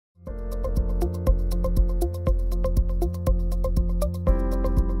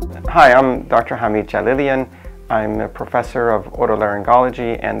Hi, I'm Dr. Hamid Djalilian. I'm a professor of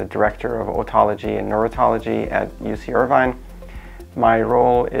otolaryngology and the director of otology and neurotology at UC Irvine. My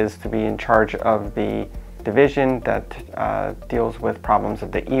role is to be in charge of the division that deals with problems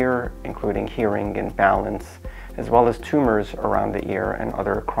of the ear, including hearing and balance, as well as tumors around the ear and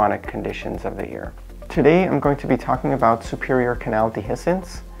other chronic conditions of the ear. Today I'm going to be talking about superior canal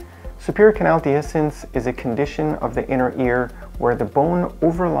dehiscence. Superior canal dehiscence is a condition of the inner ear where the bone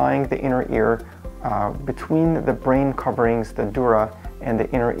overlying the inner ear between the brain coverings, the dura, and the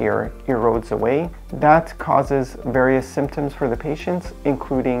inner ear erodes away. That causes various symptoms for the patients,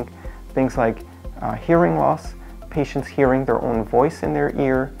 including things like hearing loss, patients hearing their own voice in their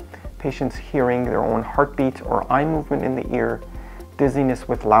ear, patients hearing their own heartbeat or eye movement in the ear, dizziness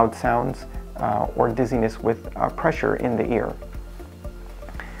with loud sounds, or dizziness with pressure in the ear.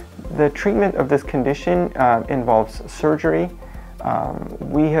 The treatment of this condition involves surgery.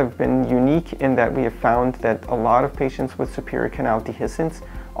 We have been unique in that we have found that a lot of patients with superior canal dehiscence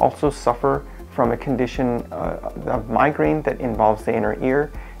also suffer from a condition of migraine that involves the inner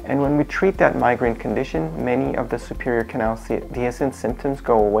ear. And when we treat that migraine condition, many of the superior canal dehiscence symptoms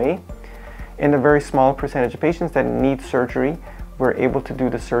go away. In a very small percentage of patients that need surgery, we're able to do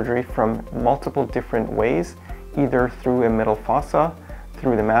the surgery from multiple different ways, either through a middle fossa,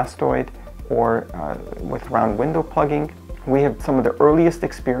 through the mastoid, or with round window plugging. We have some of the earliest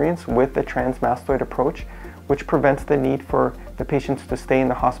experience with the transmastoid approach, which prevents the need for the patients to stay in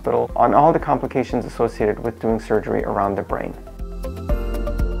the hospital on all the complications associated with doing surgery around the brain.